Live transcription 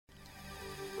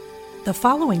The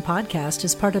following podcast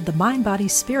is part of the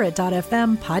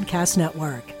MindBodySpirit.fm podcast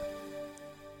network.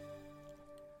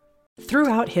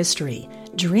 Throughout history,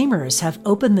 dreamers have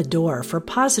opened the door for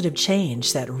positive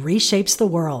change that reshapes the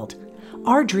world.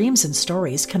 Our dreams and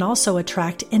stories can also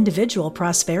attract individual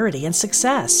prosperity and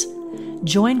success.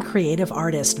 Join creative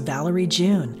artist Valerie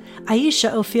June,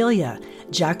 Aisha Ophelia,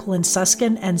 Jacqueline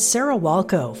Suskin, and Sarah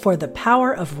Walco for The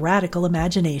Power of Radical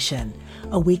Imagination,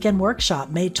 a weekend workshop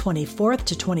May 24th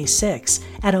to 26th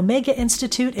at Omega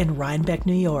Institute in Rhinebeck,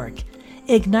 New York.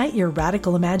 Ignite your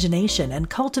radical imagination and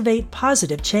cultivate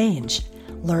positive change.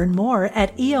 Learn more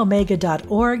at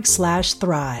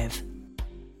eomega.org/thrive.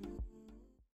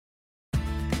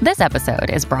 This episode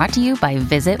is brought to you by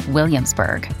Visit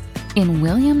Williamsburg. In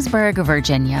Williamsburg,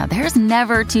 Virginia, there's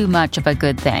never too much of a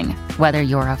good thing. Whether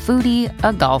you're a foodie,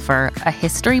 a golfer, a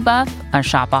history buff, a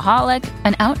shopaholic,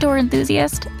 an outdoor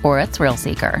enthusiast, or a thrill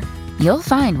seeker, you'll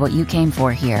find what you came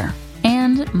for here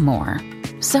and more.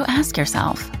 So ask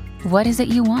yourself, what is it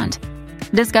you want?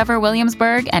 Discover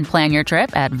Williamsburg and plan your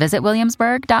trip at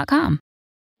visitwilliamsburg.com.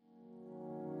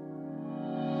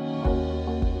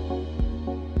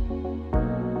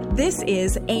 This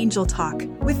is Angel Talk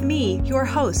with me, your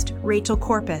host, Rachel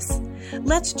Corpus.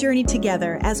 Let's journey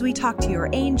together as we talk to your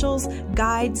angels,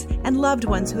 guides, and loved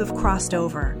ones who have crossed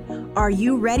over. Are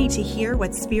you ready to hear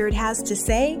what Spirit has to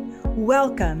say?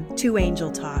 Welcome to Angel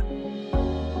Talk.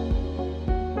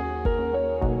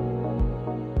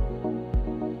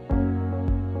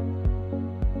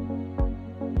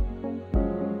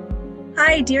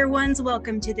 Hi, dear ones.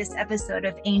 Welcome to this episode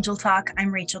of Angel Talk.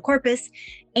 I'm Rachel Corpus,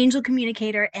 angel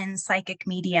communicator and psychic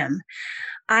medium.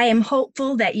 I am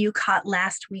hopeful that you caught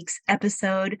last week's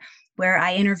episode where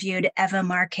I interviewed Eva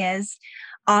Marquez,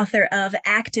 author of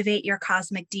Activate Your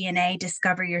Cosmic DNA,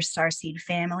 Discover Your Starseed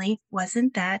Family.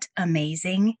 Wasn't that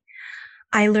amazing?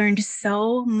 I learned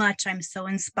so much. I'm so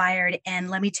inspired. And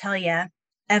let me tell you,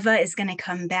 Eva is going to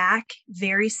come back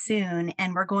very soon,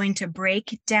 and we're going to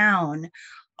break down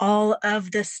all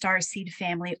of the starseed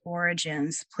family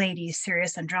origins: Pleiades,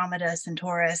 Sirius, Andromeda,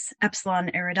 Centaurus, Epsilon,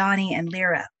 Eridani, and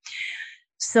Lyra.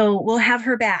 So we'll have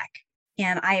her back.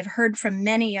 And I have heard from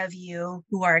many of you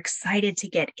who are excited to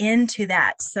get into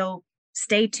that. So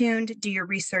stay tuned, do your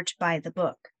research, buy the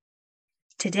book.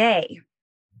 Today,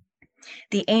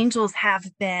 the angels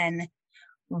have been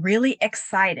really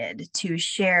excited to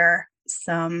share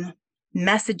some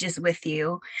messages with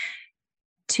you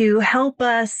to help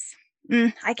us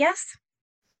I guess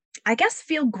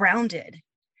feel grounded.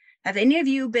 Have any of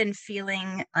you been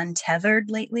feeling untethered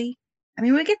lately? I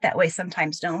mean, we get that way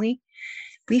sometimes, don't we?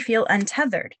 We feel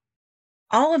untethered.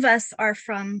 All of us are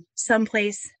from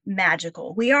someplace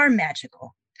magical. We are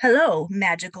magical. Hello,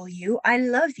 magical you. I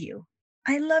love you.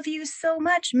 I love you so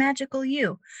much, magical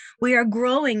you. We are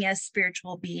growing as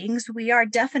spiritual beings. We are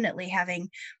definitely having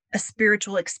a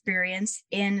spiritual experience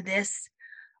in this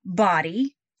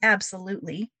body.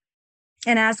 Absolutely.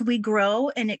 And as we grow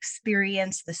and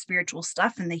experience the spiritual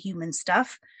stuff and the human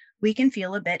stuff, we can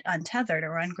feel a bit untethered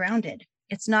or ungrounded.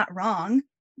 It's not wrong.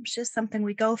 It's just something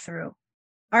we go through.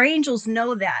 Our angels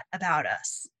know that about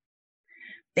us.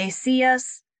 They see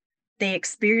us, they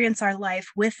experience our life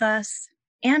with us,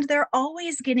 and they're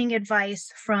always getting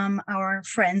advice from our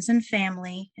friends and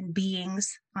family and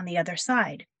beings on the other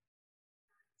side.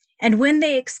 And when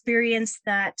they experience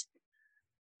that,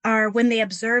 when they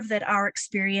observe that our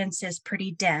experience is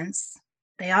pretty dense,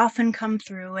 they often come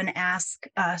through and ask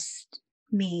us,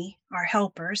 me, our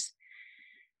helpers,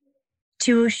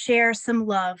 to share some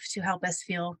love to help us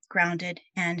feel grounded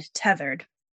and tethered.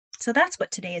 So that's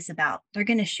what today is about. They're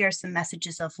going to share some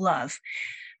messages of love.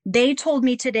 They told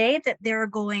me today that they're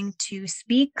going to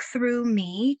speak through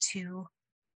me to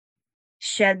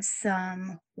shed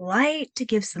some light, to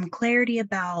give some clarity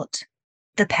about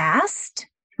the past,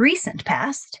 recent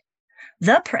past,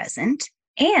 the present,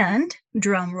 and,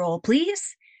 drum roll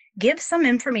please, give some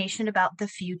information about the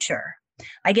future.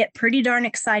 I get pretty darn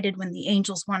excited when the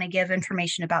angels want to give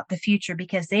information about the future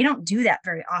because they don't do that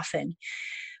very often.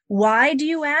 Why, do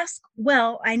you ask?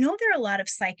 Well, I know there are a lot of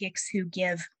psychics who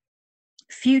give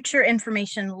future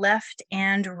information left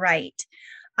and right.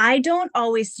 I don't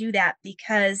always do that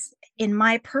because in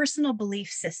my personal belief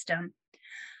system,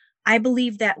 I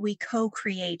believe that we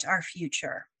co-create our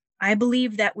future. I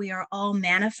believe that we are all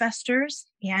manifestors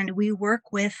and we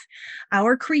work with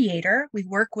our creator. We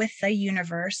work with the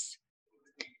universe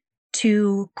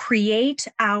to create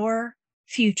our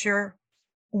future,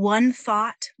 one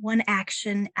thought, one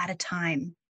action at a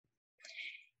time.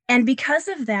 And because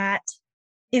of that,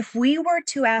 if we were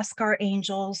to ask our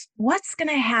angels, what's going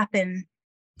to happen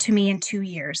to me in 2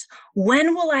 years?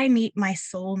 When will I meet my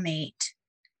soulmate?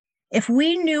 If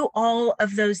we knew all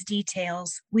of those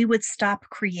details, we would stop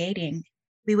creating.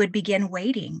 We would begin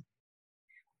waiting.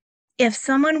 If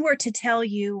someone were to tell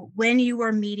you when you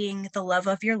were meeting the love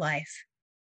of your life,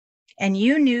 and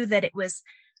you knew that it was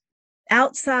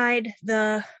outside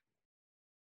the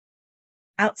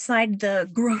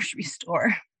grocery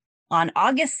store on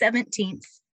August 17th,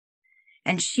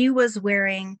 and she was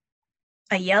wearing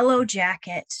a yellow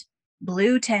jacket,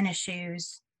 blue tennis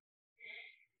shoes,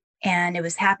 and it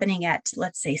was happening at,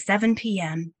 let's say, 7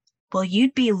 p.m., well,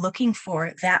 you'd be looking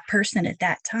for that person at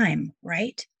that time,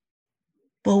 right?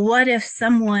 Well, what if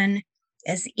someone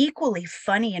as equally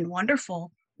funny and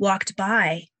wonderful walked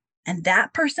by and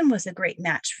that person was a great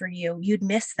match for you? You'd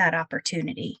miss that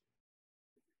opportunity.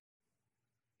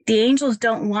 The angels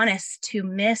don't want us to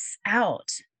miss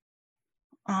out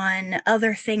on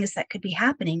other things that could be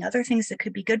happening, other things that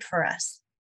could be good for us.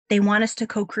 They want us to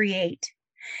co-create.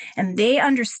 And they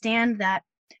understand that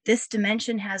this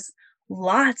dimension has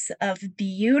lots of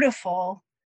beautiful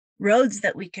roads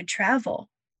that we could travel.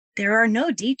 There are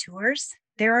no detours.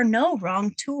 There are no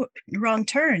wrong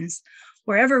turns.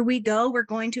 Wherever we go, we're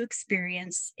going to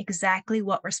experience exactly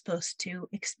what we're supposed to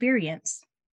experience.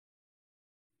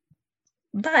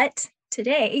 But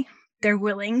today, they're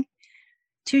willing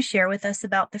to share with us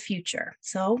about the future.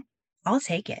 So I'll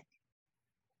take it.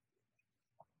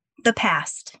 The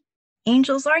past.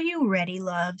 Angels, are you ready,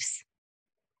 loves?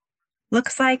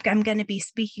 Looks like I'm going to be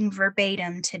speaking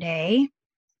verbatim today.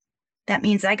 That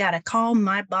means I got to calm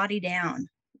my body down,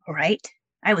 all right?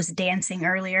 I was dancing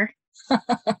earlier.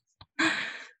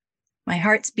 My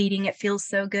heart's beating. It feels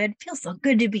so good. It feels so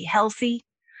good to be healthy.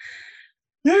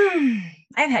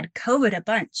 I've had COVID a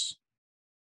bunch,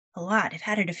 a lot. I've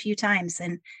had it a few times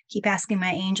and keep asking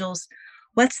my angels,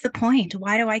 what's the point?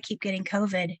 Why do I keep getting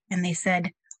COVID? And they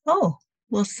said, oh,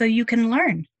 well, so you can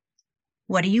learn.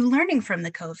 What are you learning from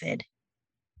the COVID?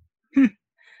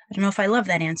 I don't know if I love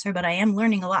that answer, but I am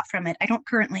learning a lot from it. I don't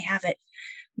currently have it,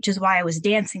 which is why I was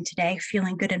dancing today,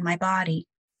 feeling good in my body.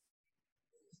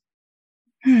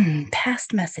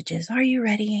 Past messages. Are you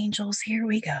ready, angels? Here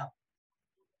we go.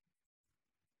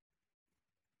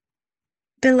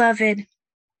 Beloved,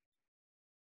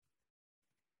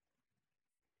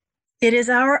 it is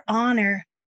our honor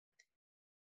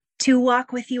to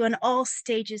walk with you in all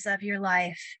stages of your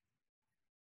life.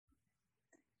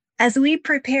 As we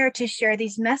prepare to share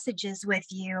these messages with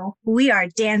you, we are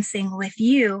dancing with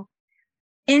you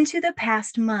into the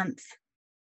past month.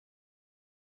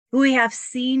 We have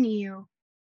seen you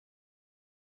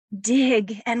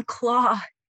dig and claw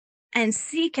and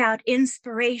seek out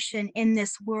inspiration in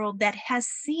this world that has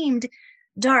seemed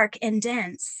dark and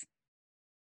dense.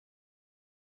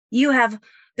 You have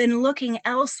been looking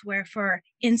elsewhere for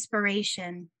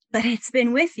inspiration, but it's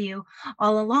been with you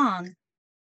all along.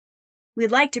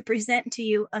 We'd like to present to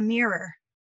you a mirror.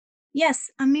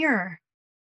 Yes, a mirror.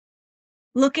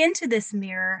 Look into this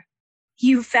mirror.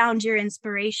 You found your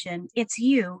inspiration. It's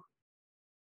you.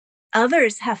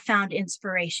 Others have found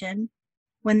inspiration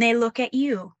when they look at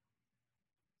you.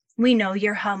 We know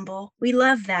you're humble. We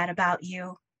love that about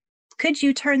you. Could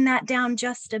you turn that down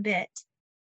just a bit?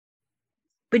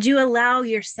 Would you allow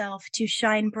yourself to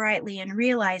shine brightly and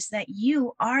realize that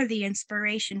you are the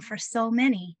inspiration for so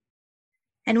many?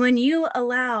 And when you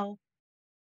allow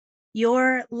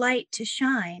your light to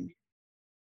shine,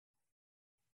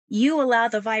 you allow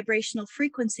the vibrational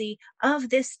frequency of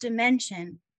this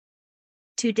dimension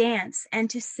to dance and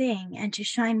to sing and to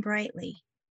shine brightly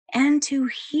and to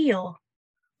heal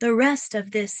the rest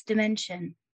of this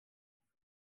dimension.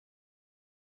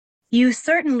 You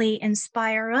certainly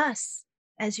inspire us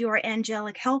as your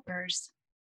angelic helpers.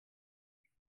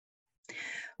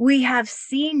 We have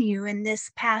seen you in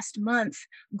this past month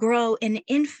grow in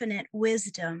infinite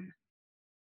wisdom.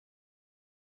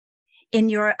 In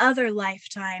your other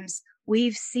lifetimes,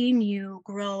 we've seen you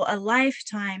grow a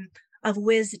lifetime of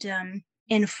wisdom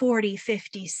in 40,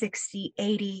 50, 60,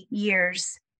 80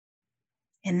 years.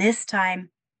 In this time,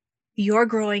 you're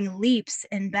growing leaps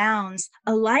and bounds,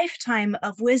 a lifetime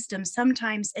of wisdom,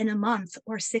 sometimes in a month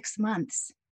or 6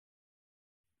 months.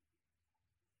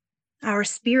 Our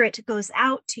spirit goes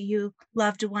out to you,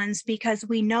 loved ones, because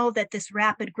we know that this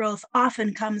rapid growth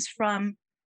often comes from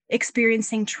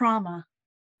experiencing trauma.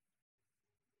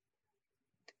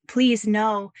 Please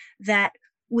know that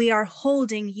we are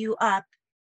holding you up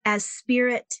as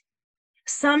spirit.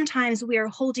 Sometimes we are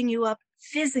holding you up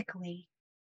physically.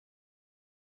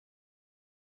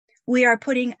 We are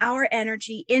putting our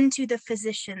energy into the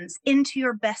physicians, into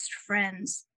your best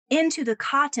friends, into the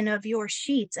cotton of your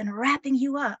sheets and wrapping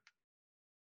you up.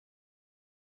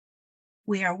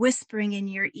 We are whispering in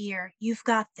your ear, you've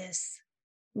got this.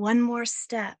 One more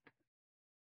step.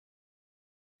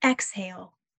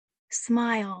 Exhale,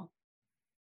 smile,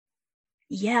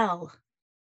 yell,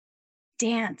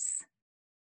 dance.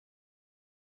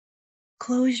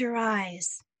 Close your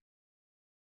eyes.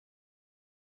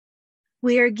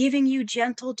 We are giving you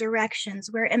gentle directions.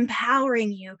 We're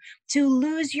empowering you to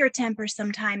lose your temper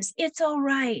sometimes. It's all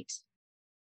right.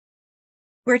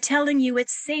 We're telling you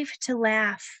it's safe to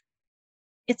laugh.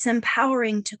 It's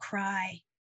empowering to cry.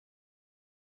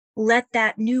 Let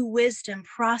that new wisdom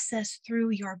process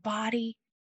through your body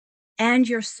and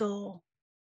your soul.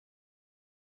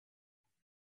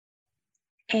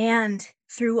 And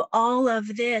through all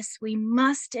of this, we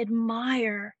must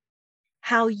admire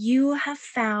how you have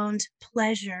found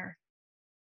pleasure.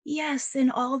 Yes,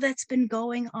 in all that's been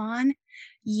going on,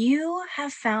 you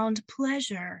have found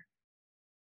pleasure.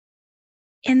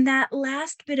 In that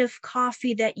last bit of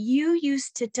coffee that you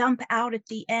used to dump out at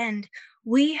the end,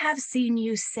 we have seen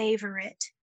you savor it.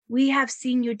 We have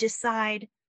seen you decide,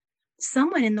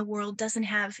 someone in the world doesn't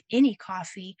have any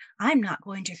coffee. I'm not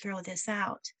going to throw this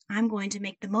out. I'm going to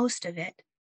make the most of it.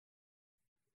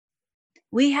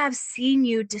 We have seen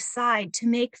you decide to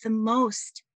make the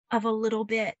most of a little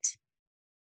bit.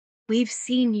 We've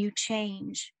seen you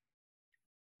change.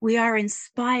 We are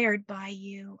inspired by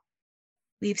you.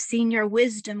 We've seen your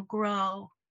wisdom grow.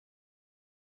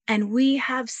 And we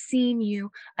have seen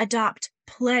you adopt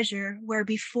pleasure where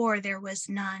before there was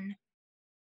none.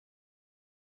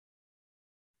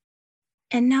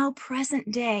 And now,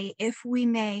 present day, if we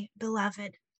may,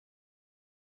 beloved,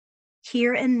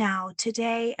 here and now,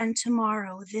 today and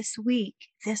tomorrow, this week,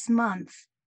 this month,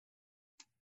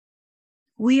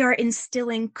 we are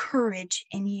instilling courage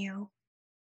in you.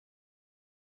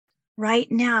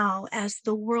 Right now, as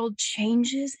the world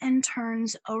changes and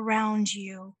turns around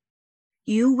you,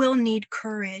 you will need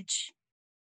courage.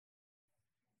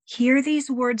 Hear these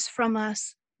words from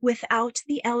us without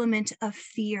the element of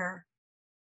fear.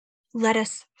 Let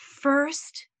us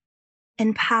first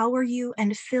empower you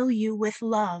and fill you with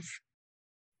love.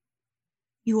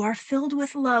 You are filled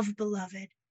with love, beloved.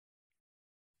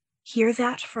 Hear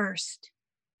that first.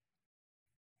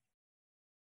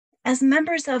 As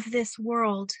members of this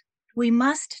world, we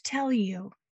must tell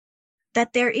you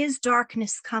that there is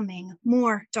darkness coming,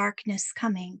 more darkness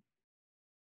coming.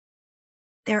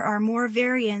 There are more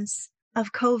variants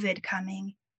of COVID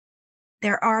coming.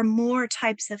 There are more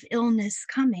types of illness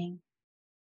coming.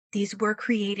 These were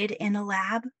created in a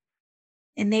lab,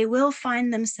 and they will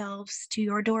find themselves to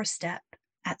your doorstep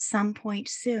at some point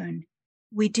soon.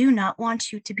 We do not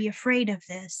want you to be afraid of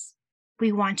this.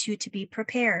 We want you to be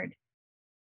prepared.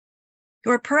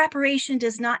 Your preparation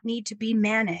does not need to be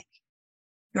manic.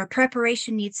 Your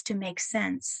preparation needs to make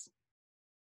sense.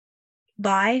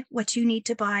 Buy what you need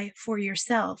to buy for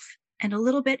yourself and a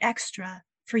little bit extra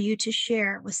for you to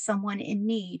share with someone in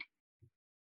need.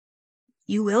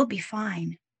 You will be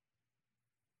fine.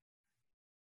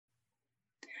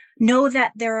 Know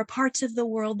that there are parts of the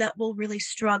world that will really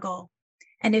struggle.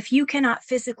 And if you cannot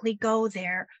physically go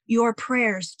there, your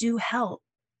prayers do help.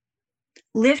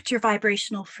 Lift your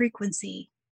vibrational frequency.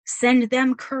 Send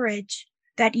them courage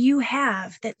that you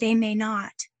have that they may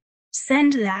not.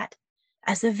 Send that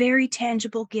as a very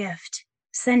tangible gift.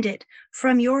 Send it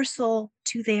from your soul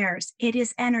to theirs. It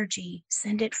is energy.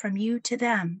 Send it from you to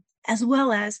them, as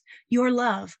well as your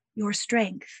love, your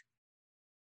strength.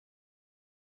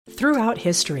 Throughout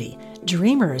history,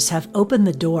 dreamers have opened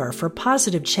the door for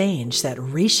positive change that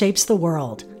reshapes the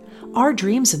world. Our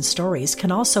dreams and stories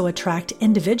can also attract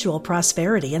individual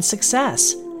prosperity and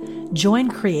success. Join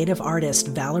creative artist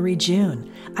Valerie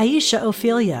June, Aisha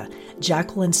Ophelia,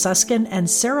 Jacqueline Suskin, and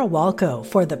Sarah Walco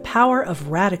for The Power of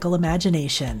Radical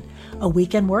Imagination, a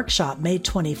weekend workshop May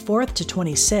 24th to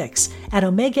 26th at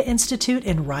Omega Institute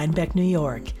in Rhinebeck, New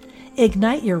York.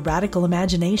 Ignite your radical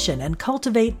imagination and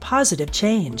cultivate positive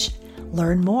change.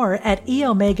 Learn more at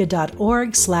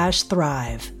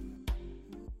eomega.org/thrive.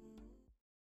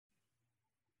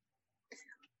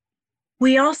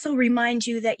 We also remind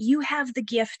you that you have the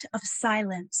gift of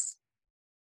silence.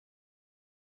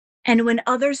 And when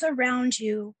others around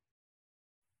you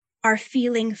are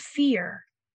feeling fear,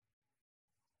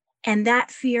 and that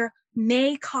fear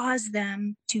may cause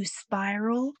them to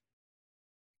spiral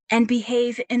and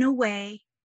behave in a way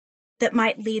that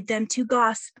might lead them to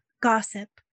gossip,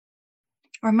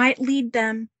 or might lead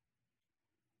them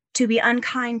to be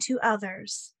unkind to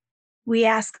others, we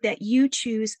ask that you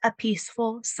choose a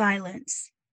peaceful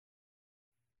silence.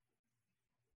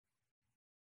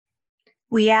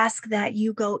 We ask that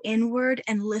you go inward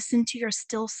and listen to your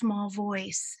still small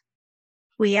voice.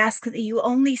 We ask that you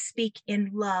only speak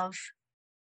in love.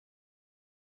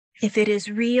 If it is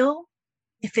real,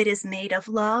 if it is made of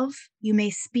love, you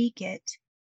may speak it.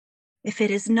 If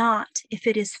it is not, if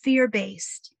it is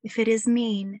fear-based, if it is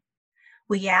mean,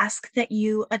 we ask that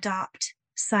you adopt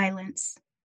silence.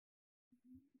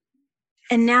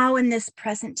 And now in this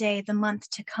present day, the month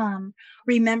to come,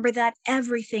 remember that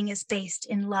everything is based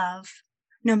in love.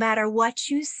 No matter what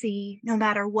you see, no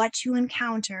matter what you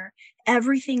encounter,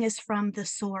 everything is from the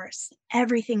source.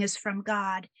 Everything is from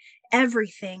God.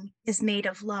 Everything is made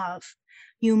of love.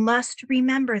 You must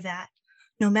remember that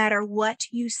no matter what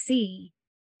you see,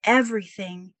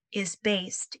 everything is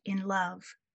based in love.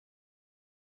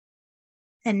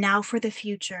 And now for the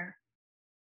future.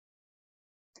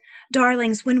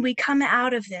 Darlings, when we come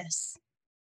out of this,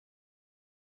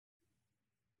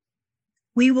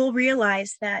 we will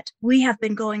realize that we have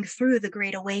been going through the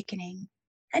Great Awakening.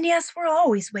 And yes, we're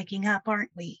always waking up,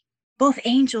 aren't we? Both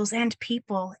angels and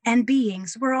people and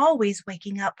beings, we're always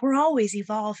waking up. We're always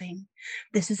evolving.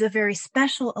 This is a very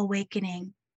special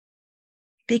awakening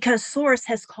because Source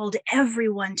has called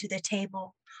everyone to the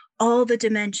table. All the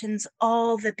dimensions,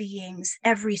 all the beings,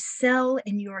 every cell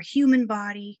in your human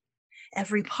body,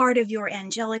 every part of your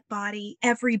angelic body,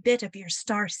 every bit of your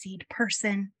starseed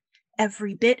person,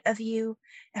 every bit of you,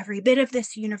 every bit of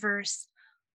this universe,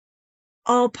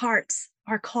 all parts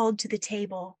are called to the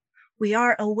table. We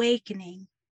are awakening.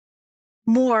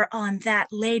 More on that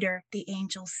later, the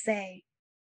angels say.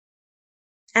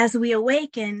 As we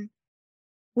awaken,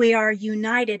 we are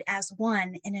united as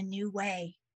one in a new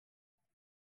way.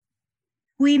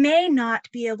 We may not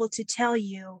be able to tell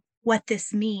you what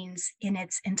this means in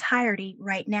its entirety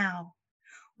right now.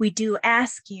 We do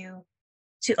ask you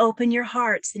to open your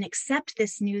hearts and accept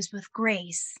this news with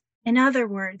grace. In other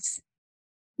words,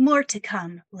 more to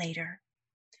come later.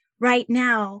 Right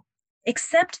now,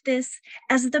 accept this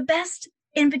as the best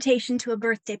invitation to a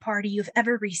birthday party you've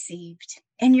ever received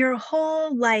in your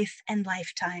whole life and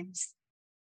lifetimes.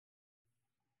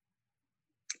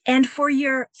 And for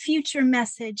your future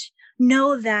message,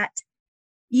 know that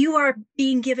you are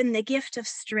being given the gift of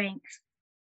strength.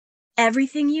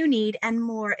 Everything you need and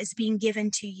more is being given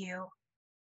to you.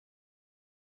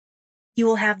 You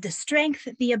will have the strength,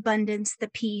 the abundance, the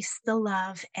peace, the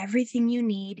love, everything you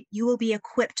need. You will be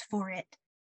equipped for it.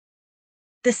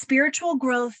 The spiritual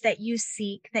growth that you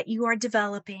seek, that you are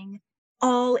developing,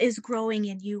 all is growing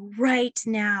in you right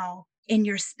now, in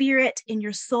your spirit, in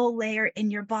your soul layer,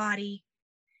 in your body,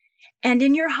 and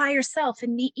in your higher self,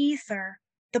 in the ether,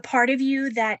 the part of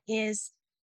you that is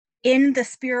in the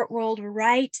spirit world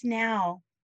right now.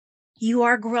 You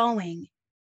are growing.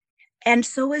 And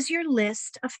so is your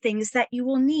list of things that you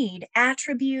will need,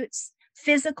 attributes,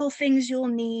 physical things you'll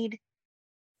need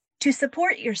to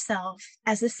support yourself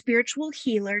as a spiritual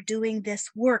healer doing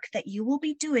this work that you will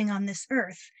be doing on this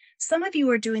earth. Some of you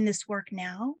are doing this work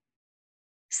now.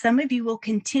 Some of you will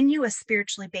continue a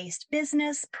spiritually based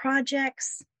business,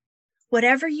 projects.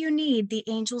 Whatever you need, the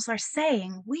angels are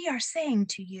saying, we are saying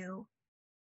to you,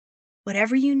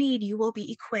 whatever you need, you will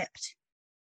be equipped.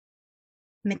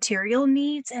 Material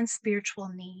needs and spiritual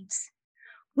needs.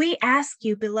 We ask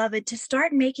you, beloved, to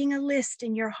start making a list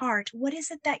in your heart. What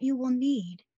is it that you will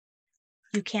need?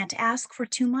 You can't ask for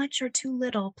too much or too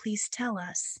little. Please tell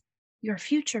us. Your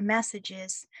future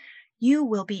messages, you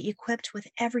will be equipped with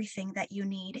everything that you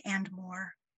need and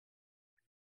more.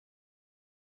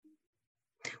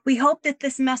 We hope that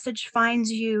this message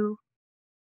finds you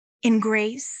in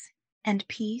grace and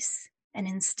peace and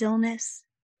in stillness.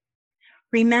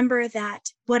 Remember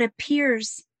that what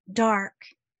appears dark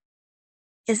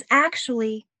is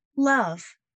actually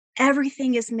love.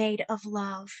 Everything is made of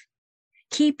love.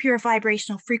 Keep your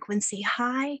vibrational frequency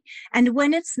high, and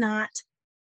when it's not,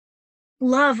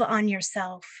 love on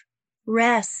yourself.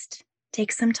 Rest.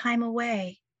 Take some time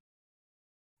away.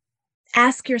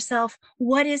 Ask yourself,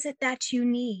 what is it that you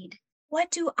need?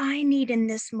 What do I need in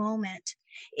this moment?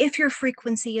 If your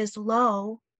frequency is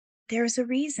low, there's a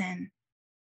reason.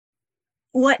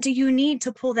 What do you need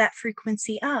to pull that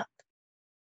frequency up?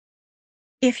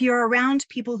 If you're around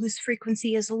people whose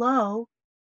frequency is low,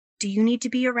 do you need to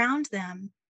be around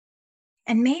them?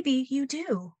 And maybe you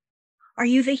do. Are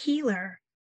you the healer?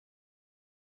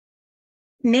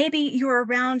 Maybe you're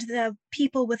around the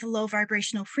people with a low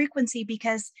vibrational frequency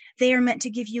because they are meant to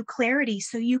give you clarity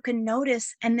so you can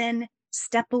notice and then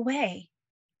step away.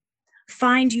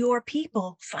 Find your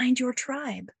people, find your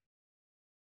tribe.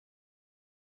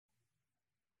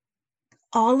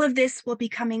 All of this will be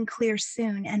coming clear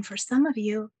soon, and for some of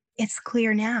you, it's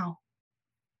clear now.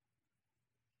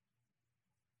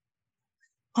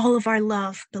 All of our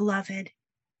love, beloved.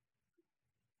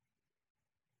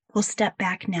 We'll step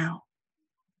back now.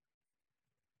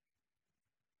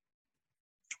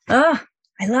 Oh,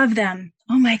 I love them.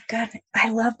 Oh my God, I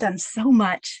love them so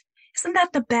much. Isn't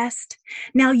that the best?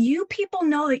 Now, you people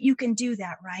know that you can do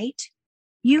that, right?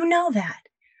 You know that.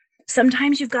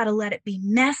 Sometimes you've got to let it be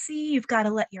messy. You've got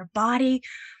to let your body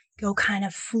go kind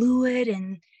of fluid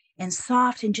and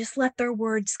soft and just let their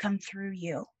words come through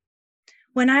you.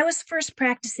 When I was first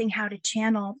practicing how to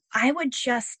channel, I would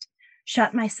just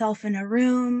shut myself in a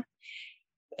room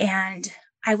and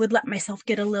I would let myself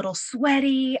get a little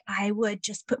sweaty. I would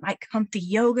just put my comfy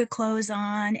yoga clothes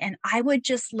on and I would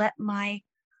just let my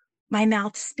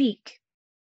mouth speak.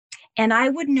 And I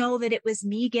would know that it was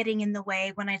me getting in the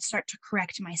way when I'd start to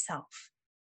correct myself.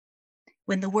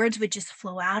 When the words would just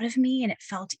flow out of me and it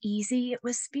felt easy, it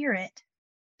was spirit.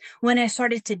 When I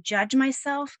started to judge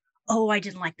myself, oh, I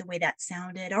didn't like the way that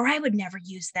sounded, or I would never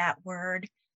use that word.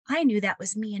 I knew that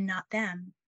was me and not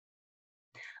them.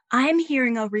 I'm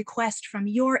hearing a request from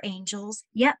your angels,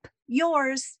 yep,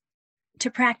 yours, to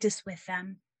practice with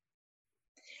them.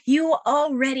 You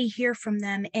already hear from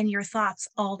them in your thoughts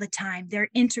all the time. They're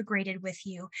integrated with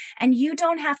you, and you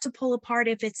don't have to pull apart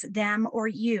if it's them or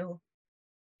you.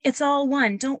 It's all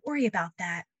one. Don't worry about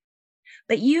that.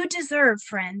 But you deserve,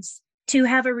 friends, to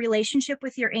have a relationship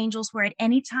with your angels where at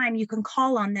any time you can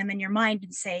call on them in your mind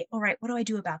and say, all right, what do I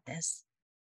do about this?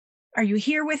 Are you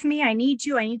here with me? I need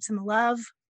you. I need some love.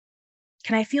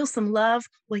 Can I feel some love?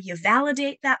 Will you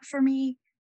validate that for me?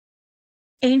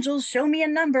 Angels, show me a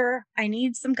number. I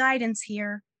need some guidance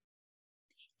here.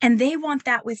 And they want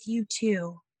that with you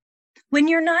too. When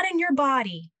you're not in your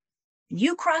body,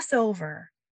 you cross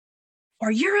over,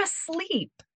 or you're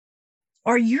asleep,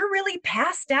 or you're really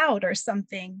passed out or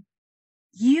something,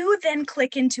 you then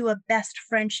click into a best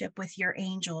friendship with your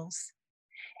angels.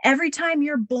 Every time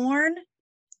you're born,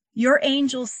 your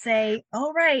angels say,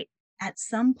 all right, at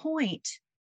some point,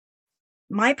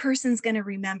 my person's going to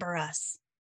remember us.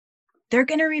 They're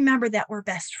going to remember that we're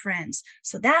best friends.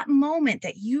 So that moment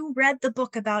that you read the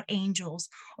book about angels,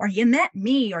 or you met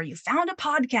me, or you found a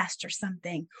podcast or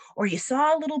something, or you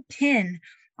saw a little pin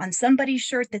on somebody's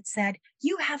shirt that said,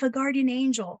 you have a guardian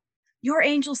angel. Your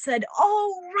angel said,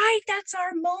 oh, right, that's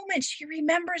our moment. She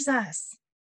remembers us.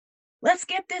 Let's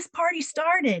get this party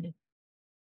started.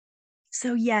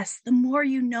 So yes, the more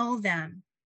you know them,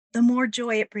 the more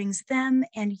joy it brings them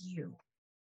and you.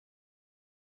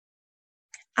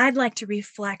 I'd like to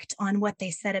reflect on what they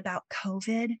said about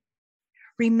COVID.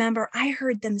 Remember, I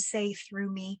heard them say through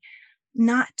me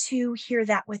not to hear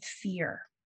that with fear.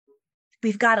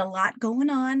 We've got a lot going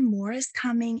on, more is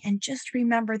coming, and just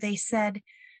remember they said,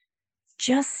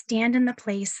 just stand in the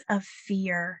place of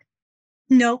fear.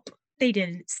 Nope, they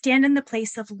didn't. Stand in the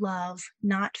place of love,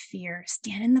 not fear.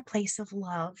 Stand in the place of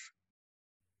love.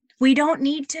 We don't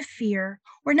need to fear.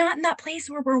 We're not in that place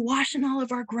where we're washing all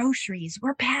of our groceries.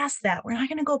 We're past that. We're not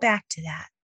going to go back to that.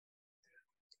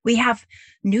 We have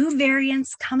new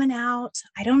variants coming out.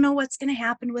 I don't know what's going to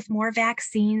happen with more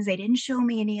vaccines. They didn't show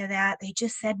me any of that. They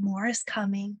just said more is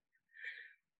coming.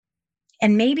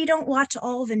 And maybe don't watch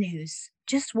all the news.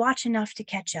 Just watch enough to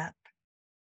catch up.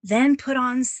 Then put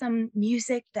on some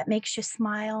music that makes you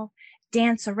smile,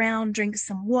 dance around, drink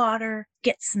some water,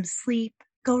 get some sleep,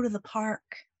 go to the park.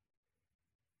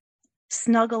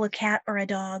 Snuggle a cat or a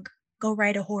dog, go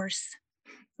ride a horse,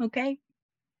 okay?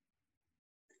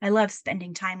 I love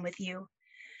spending time with you.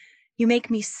 You make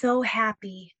me so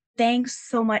happy. Thanks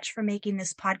so much for making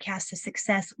this podcast a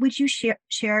success. Would you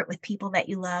share it with people that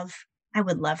you love? I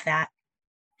would love that.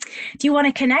 Do you want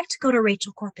to connect? Go to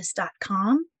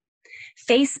rachelcorpus.com,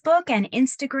 Facebook and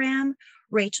Instagram,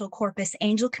 Rachel Corpus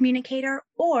Angel Communicator,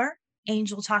 or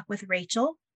Angel Talk with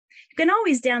Rachel. You can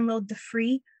always download the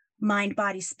free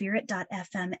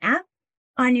mindbodyspirit.fm app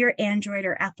on your Android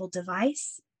or Apple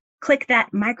device. Click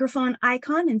that microphone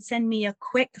icon and send me a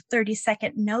quick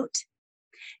 30-second note.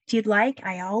 If you'd like,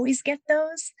 I always get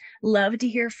those. Love to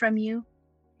hear from you.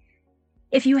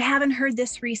 If you haven't heard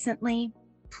this recently,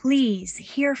 please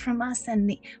hear from us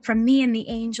and from me and the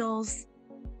angels.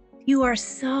 You are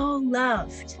so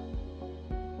loved.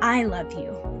 I love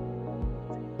you.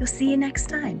 We'll see you next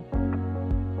time.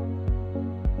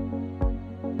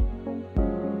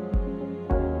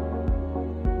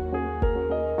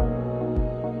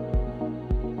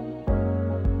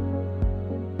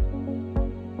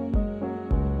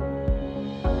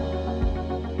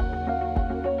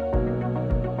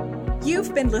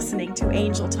 You've been listening to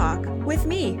Angel Talk with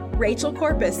me, Rachel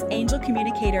Corpus, Angel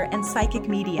Communicator and Psychic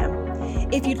Medium.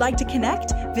 If you'd like to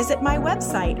connect, visit my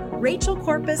website,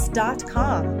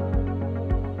 rachelcorpus.com.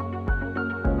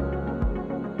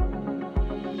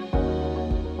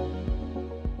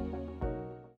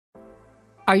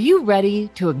 Are you ready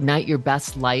to ignite your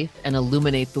best life and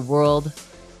illuminate the world?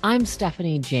 I'm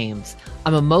Stephanie James.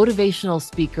 I'm a motivational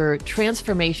speaker,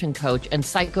 transformation coach, and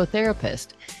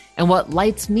psychotherapist. And what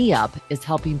lights me up is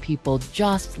helping people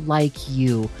just like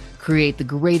you create the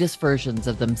greatest versions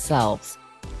of themselves.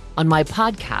 On my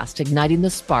podcast, Igniting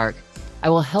the Spark, I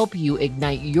will help you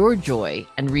ignite your joy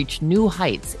and reach new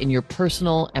heights in your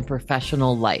personal and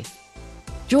professional life.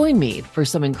 Join me for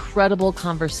some incredible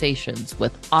conversations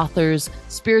with authors,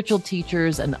 spiritual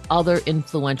teachers, and other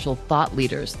influential thought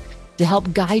leaders to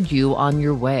help guide you on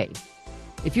your way.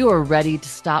 If you are ready to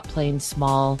stop playing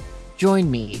small, join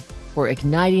me for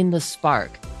Igniting the Spark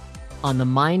on the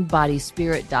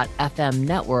mindbodyspirit.fm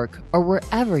network or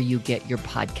wherever you get your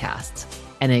podcasts,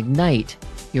 and ignite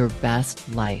your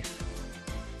best life.